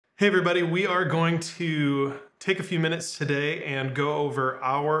Hey everybody, we are going to take a few minutes today and go over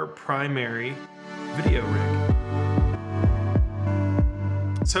our primary video rig.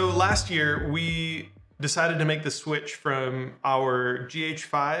 So last year we decided to make the switch from our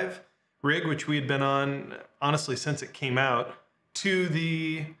GH5 rig, which we had been on honestly since it came out, to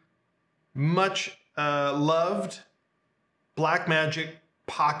the much loved Blackmagic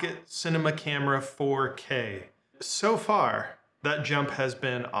Pocket Cinema Camera 4K. So far, that jump has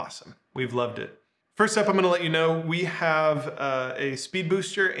been awesome. We've loved it. First up, I'm gonna let you know we have a speed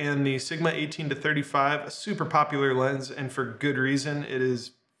booster and the Sigma 18-35, a super popular lens, and for good reason. It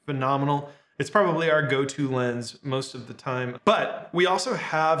is phenomenal. It's probably our go-to lens most of the time. But we also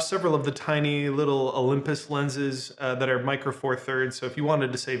have several of the tiny little Olympus lenses that are micro four thirds. So if you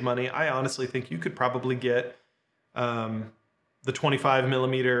wanted to save money, I honestly think you could probably get the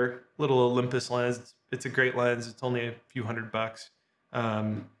 25mm little Olympus lens. It's a great lens. It's only a few $100.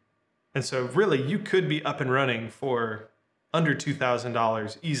 And so really you could be up and running for under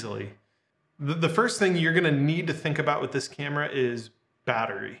 $2,000 easily. The first thing you're gonna need to think about with this camera is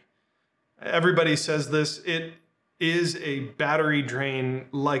battery. Everybody says this, it is a battery drain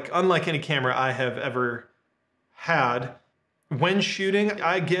unlike any camera I have ever had. When shooting,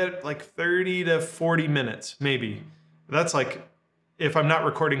 I get like 30 to 40 minutes, maybe. That's like if I'm not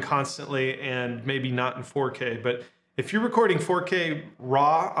recording constantly and maybe not in 4K, but if you're recording 4K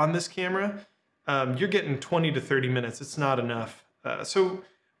raw on this camera, you're getting 20 to 30 minutes. It's not enough. So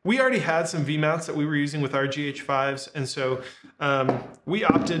we already had some V-mounts that we were using with our GH5s, and so we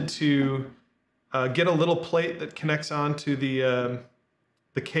opted to get a little plate that connects onto the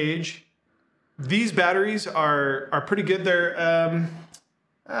cage. These batteries are pretty good. They're,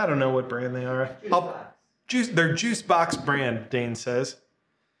 I don't know what brand they are. They're Juicebox brand, Dane says.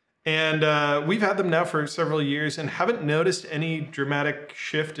 And we've had them now for several years and haven't noticed any dramatic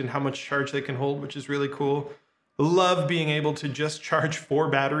shift in how much charge they can hold, which is really cool. Love being able to just charge 4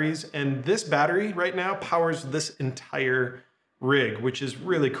 batteries. And this battery right now powers this entire rig, which is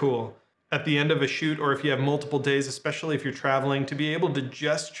really cool. At the end of a shoot, or if you have multiple days, especially if you're traveling, to be able to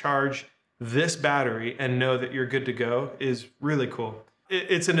just charge this battery and know that you're good to go is really cool.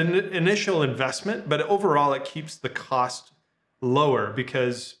 It's an initial investment, but overall it keeps the cost lower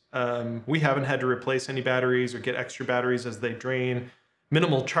because we haven't had to replace any batteries or get extra batteries as they drain,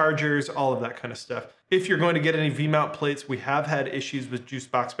 minimal chargers, all of that kind of stuff. If you're going to get any V-mount plates, we have had issues with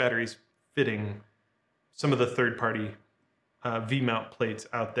Juicebox batteries fitting some of the third-party V-mount plates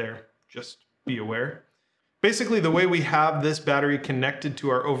out there. Just be aware. Basically, the way we have this battery connected to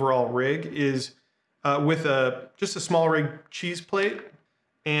our overall rig is with just a small rig cheese plate.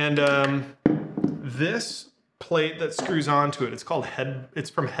 And this plate that screws onto it, it's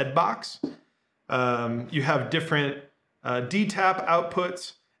from Headbox. You have different D-tap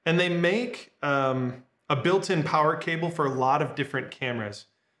outputs, and they make a built-in power cable for a lot of different cameras.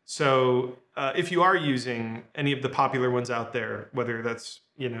 So if you are using any of the popular ones out there, whether that's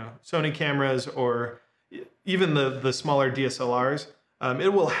Sony cameras or even the smaller DSLRs,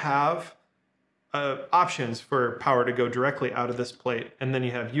 it will have options for power to go directly out of this plate, and then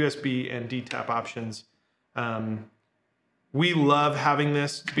you have USB and D-tap options. We love having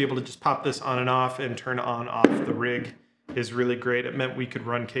this. To be able to just pop this on and off and turn on off the rig is really great. It meant we could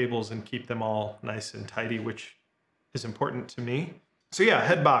run cables and keep them all nice and tidy, which is important to me. So yeah,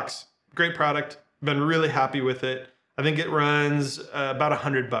 Headbox, great product. Been really happy with it. I think it runs about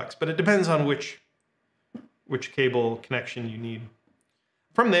 $100, but it depends on which cable connection you need.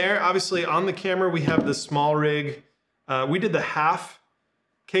 From there, obviously on the camera, we have the small rig. We did the half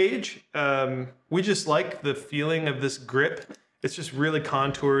cage. We just like the feeling of this grip. It's just really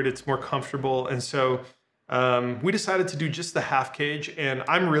contoured. It's more comfortable. And so we decided to do just the half cage, and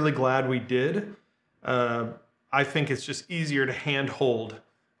I'm really glad we did. I think it's just easier to hand hold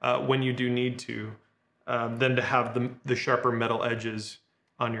when you do need to than to have the sharper metal edges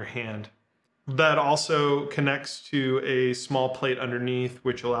on your hand. That also connects to a small plate underneath,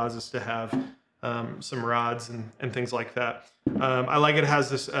 which allows us to have some rods and things like that. I like it has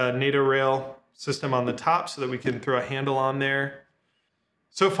this NATO rail system on the top so that we can throw a handle on there.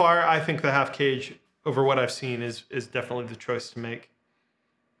 So far, I think the half cage, over what I've seen, is definitely the choice to make.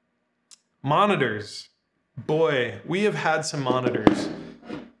 Monitors. Boy, we have had some monitors.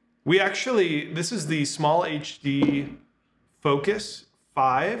 This is the SmallHD Focus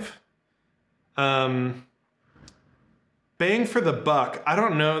 5. Bang for the buck. I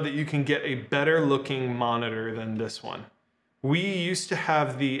don't know that you can get a better looking monitor than this one. We used to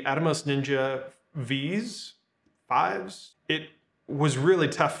have the Atomos Ninja V's, 5s. It was really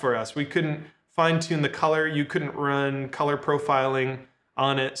tough for us. We couldn't fine tune the color. You couldn't run color profiling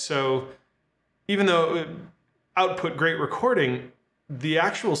on it. So even though it output great recording, the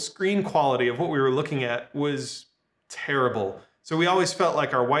actual screen quality of what we were looking at was terrible. So we always felt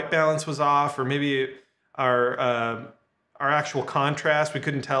like our white balance was off, or maybe our actual contrast. We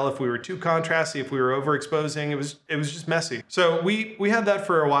couldn't tell if we were too contrasty, if we were overexposing. It was just messy. So we had that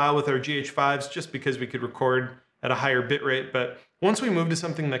for a while with our GH5s, just because we could record at a higher bit rate. But once we moved to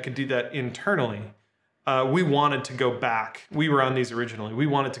something that could do that internally, we wanted to go back. We were on these originally. We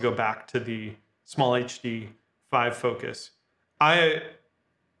wanted to go back to the SmallHD 5 Focus. I'm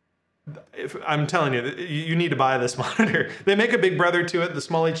telling you, you need to buy this monitor. They make a big brother to it, the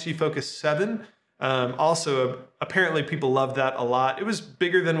SmallHD Focus 7. Also, apparently people love that a lot. It was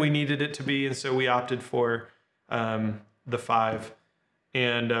bigger than we needed it to be, and so we opted for the 5.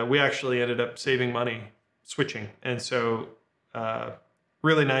 And we actually ended up saving money switching. And so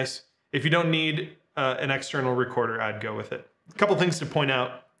really nice. If you don't need an external recorder, I'd go with it. A couple things to point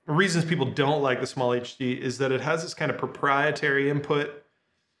out. Reasons people don't like the SmallHD is that it has this kind of proprietary input.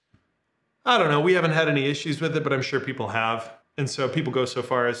 I don't know, we haven't had any issues with it, but I'm sure people have. And so people go so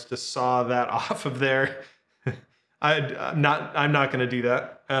far as to saw that off of there. I'm not going to do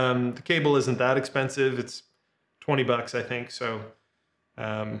that. The cable isn't that expensive. It's 20 bucks, I think. So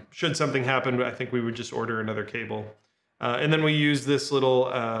should something happen, I think we would just order another cable. And then we use this little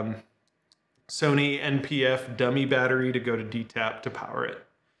Sony NPF dummy battery to go to DTAP to power it.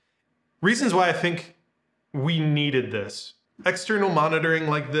 Reasons why I think we needed this. External monitoring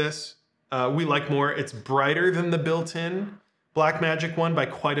like this, we like more. It's brighter than the built-in Blackmagic one by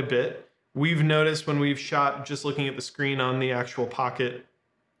quite a bit. We've noticed when we've shot just looking at the screen on the actual pocket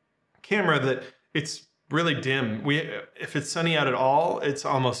camera that it's really dim. If it's sunny out at all, it's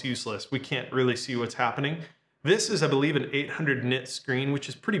almost useless. We can't really see what's happening. This is, I believe, an 800 nit screen, which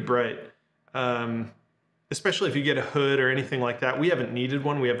is pretty bright. Especially if you get a hood or anything like that. We haven't needed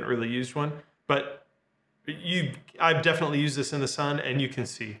one. We haven't really used one. But I've definitely used this in the sun, and you can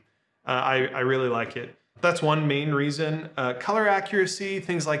see. I really like it. That's one main reason. Color accuracy,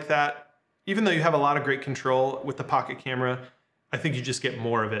 things like that. Even though you have a lot of great control with the pocket camera, I think you just get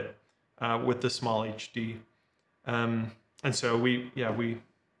more of it with the SmallHD. And so we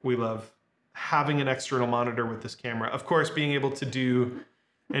love having an external monitor with this camera. Of course, being able to do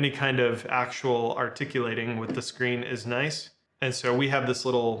any kind of actual articulating with the screen is nice. And so we have this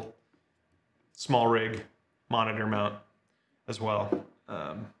little small rig monitor mount as well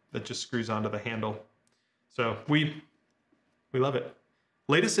that just screws onto the handle. So we love it.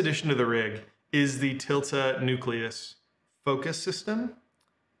 Latest addition to the rig is the Tilta Nucleus-Focus system.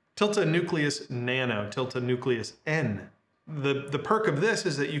 Tilta Nucleus-Nano, Tilta Nucleus-N. The perk of this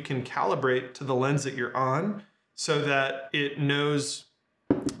is that you can calibrate to the lens that you're on so that it knows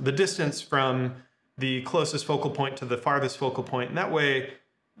the distance from the closest focal point to the farthest focal point. And that way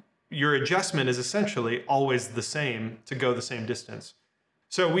your adjustment is essentially always the same to go the same distance.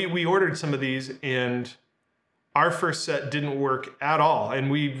 So we ordered some of these, and our first set didn't work at all. And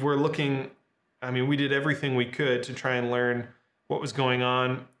we were looking, I mean, we did everything we could to try and learn what was going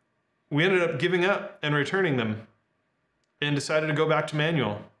on. We ended up giving up and returning them and decided to go back to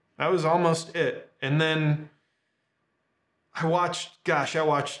manual. That was almost it. And then I watched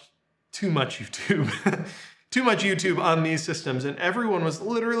too much YouTube. Too much YouTube on these systems, and everyone was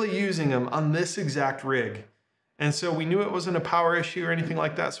literally using them on this exact rig. And so we knew it wasn't a power issue or anything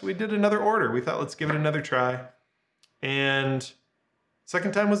like that, so we did another order. We thought, let's give it another try. And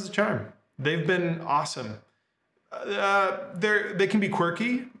second time was the charm. They've been awesome. They can be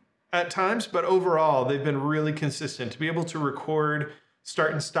quirky at times, but overall, they've been really consistent. To be able to record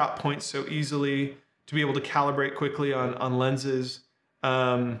start and stop points so easily, to be able to calibrate quickly on lenses,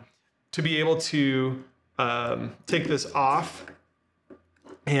 to be able to take this off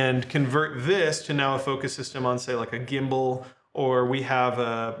and convert this to now a focus system on, say, like a gimbal, or we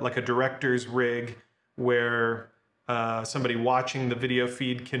have like a director's rig where somebody watching the video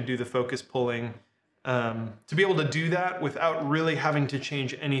feed can do the focus pulling. To be able to do that without really having to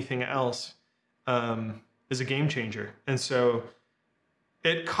change anything else is a game changer. And so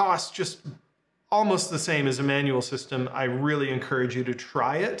it costs just almost the same as a manual system. I really encourage you to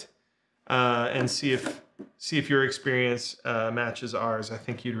try it and see if your experience matches ours. I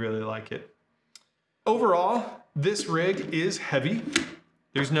think you'd really like it. Overall, this rig is heavy.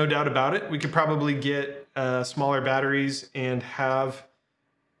 There's no doubt about it. We could probably get smaller batteries and have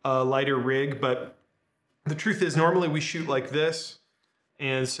a lighter rig, but the truth is normally we shoot like this,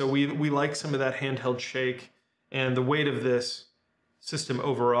 and so we like some of that handheld shake, and the weight of this system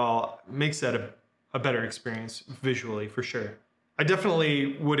overall makes that a better experience visually, for sure. I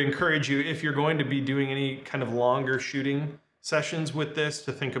definitely would encourage you, if you're going to be doing any kind of longer shooting sessions with this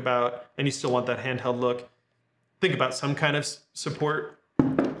to think about, and you still want that handheld look, think about some kind of support.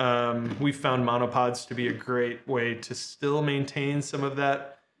 We've found monopods to be a great way to still maintain some of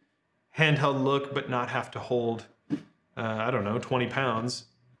that handheld look, but not have to hold, I don't know, 20 pounds.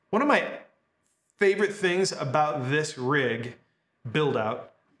 One of my favorite things about this rig build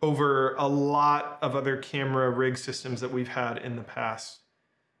out over a lot of other camera rig systems that we've had in the past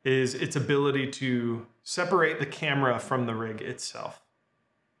is its ability to separate the camera from the rig itself.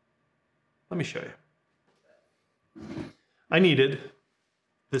 Let me show you. I needed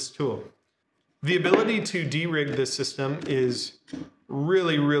this tool. The ability to de-rig this system is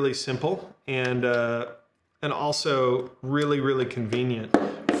really, really simple and also really, really convenient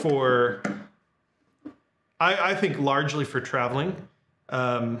for, I think largely for traveling.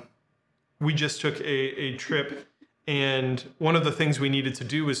 We just took a trip, and one of the things we needed to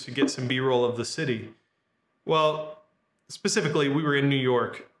do was to get some B-roll of the city. Well, specifically, we were in New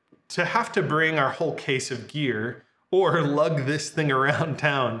York. To have to bring our whole case of gear or lug this thing around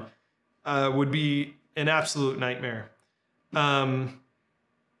town would be an absolute nightmare. And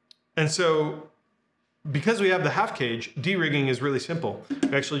so, because we have the half cage, de-rigging is really simple.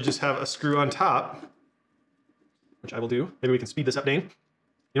 We actually just have a screw on top, which I will do. Maybe we can speed this up, Dane.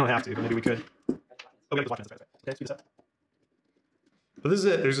 You don't have to, but maybe we could. Oh, we watch this. Okay, speed this up. But this is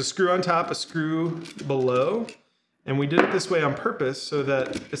it. There's a screw on top, a screw below, and we did it this way on purpose so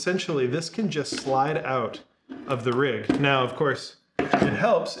that essentially this can just slide out of the rig. Now, of course, it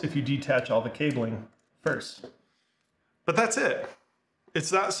helps if you detach all the cabling first. But that's it. It's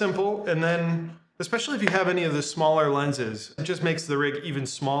that simple, and then especially if you have any of the smaller lenses, it just makes the rig even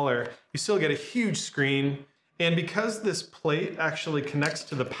smaller. You still get a huge screen, and because this plate actually connects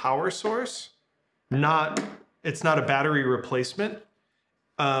to the power source, it's not a battery replacement,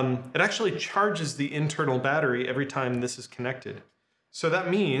 it actually charges the internal battery every time this is connected. So that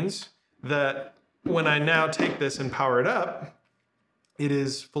means that when I now take this and power it up, it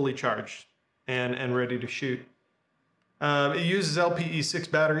is fully charged and ready to shoot. It uses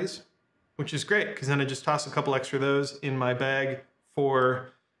LPE6 batteries, which is great because then I just toss a couple extra of those in my bag for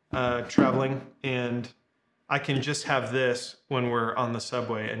traveling, and I can just have this when we're on the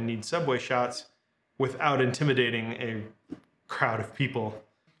subway and need subway shots without intimidating a crowd of people.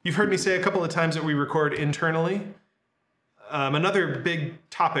 You've heard me say a couple of times that we record internally. Another big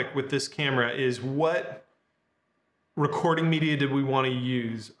topic with this camera is what recording media did we want to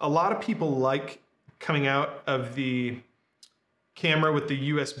use? A lot of people like coming out of the camera with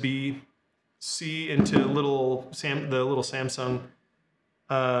the USB-C into the little Samsung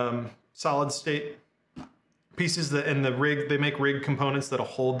solid state pieces and the rig, they make rig components that'll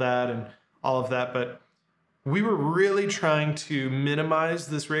hold that and all of that, but we were really trying to minimize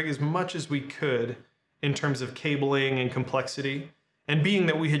this rig as much as we could in terms of cabling and complexity. And being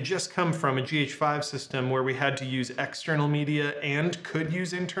that we had just come from a GH5 system where we had to use external media and could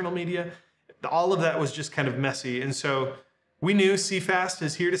use internal media, all of that was just kind of messy. And so we knew CFast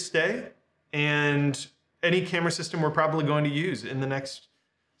is here to stay, and any camera system we're probably going to use in the next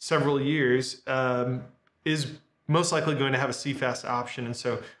several years is most likely going to have a CFast option. And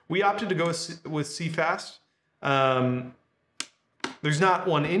so we opted to go with CFast. There's not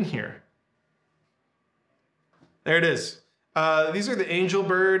one in here. There it is. These are the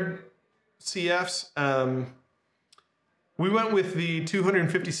Angelbird CFs. We went with the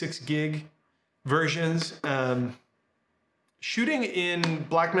 256 gig versions. Shooting in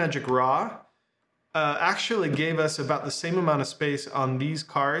Blackmagic RAW actually gave us about the same amount of space on these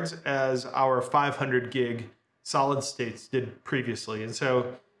cards as our 500 gig solid states did previously. And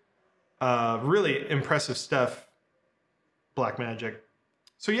so really impressive stuff, Blackmagic.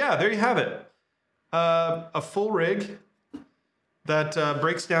 So yeah, there you have it. A full rig that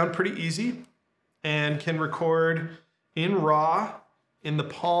breaks down pretty easy and can record in RAW in the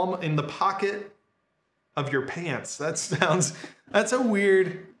palm, in the pocket of your pants. That's a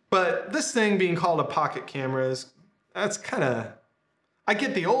weird, but this thing being called a pocket camera that's kind of, I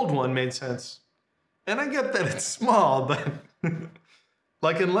get the old one made sense. And I get that it's small, but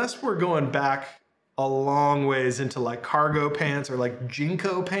like unless we're going back a long ways into like cargo pants or like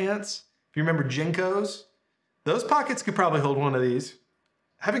Jinko pants, if you remember Jinkos, those pockets could probably hold one of these.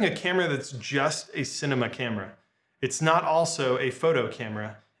 Having a camera that's just a cinema camera, it's not also a photo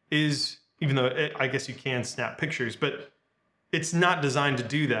camera, even though I guess you can snap pictures, but it's not designed to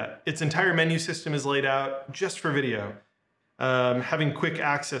do that. Its entire menu system is laid out just for video. Having quick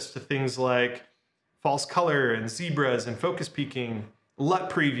access to things like false color and zebras and focus peaking,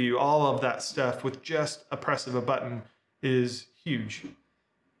 LUT preview, all of that stuff with just a press of a button is huge.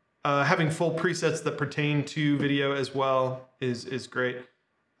 Having full presets that pertain to video as well is great.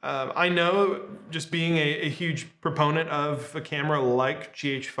 I know, just being a huge proponent of a camera like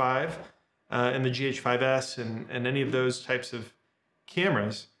GH5 and the GH5S and any of those types of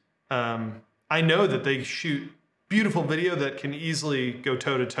cameras, I know that they shoot beautiful video that can easily go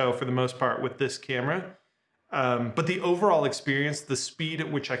toe-to-toe for the most part with this camera. But the overall experience, the speed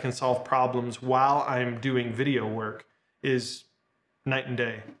at which I can solve problems while I'm doing video work is night and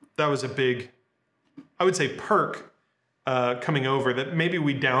day. That was a big, I would say, perk coming over that maybe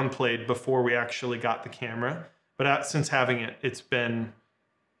we downplayed before we actually got the camera. But since having it, it's been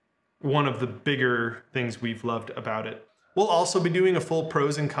one of the bigger things we've loved about it. We'll also be doing a full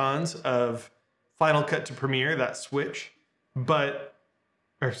pros and cons of Final Cut to Premiere, that switch. But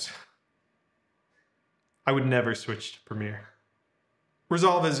I would never switch to Premiere.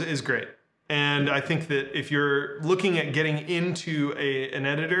 Resolve is great. And I think that if you're looking at getting into an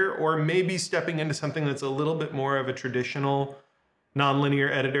editor, or maybe stepping into something that's a little bit more of a traditional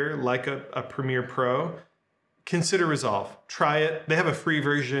nonlinear editor like a Premiere Pro, consider Resolve. Try it. They have a free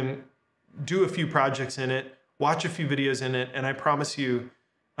version. Do a few projects in it. Watch a few videos in it. And I promise you,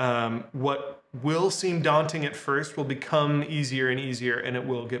 what will seem daunting at first will become easier and easier, and it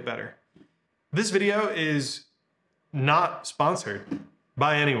will get better. This video is not sponsored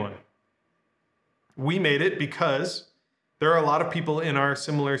by anyone. We made it because there are a lot of people in our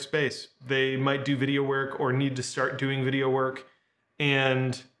similar space. They might do video work or need to start doing video work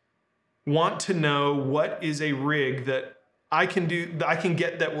and want to know what is a rig that I can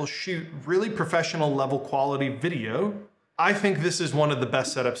get that will shoot really professional level quality video. I think this is one of the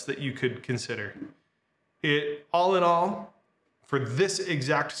best setups that you could consider. It, all in all, for this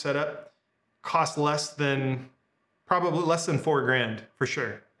exact setup, cost probably less than $4,000 for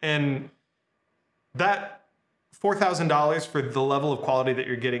sure. And that $4,000 for the level of quality that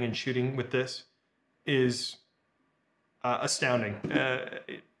you're getting and shooting with this is astounding.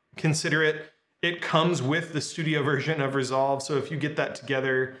 Consider it. It comes with the studio version of Resolve, so if you get that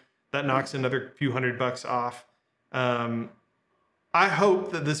together, that knocks another few $100 off. I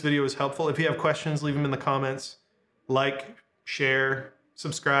hope that this video was helpful. If you have questions, leave them in the comments. Like, share,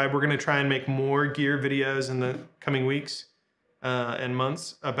 subscribe. We're going to try and make more gear videos in the coming weeks and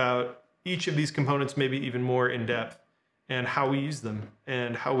months about each of these components, maybe even more in depth, and how we use them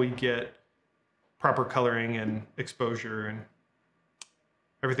and how we get proper coloring and exposure and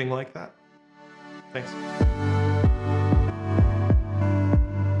everything like that. Thanks.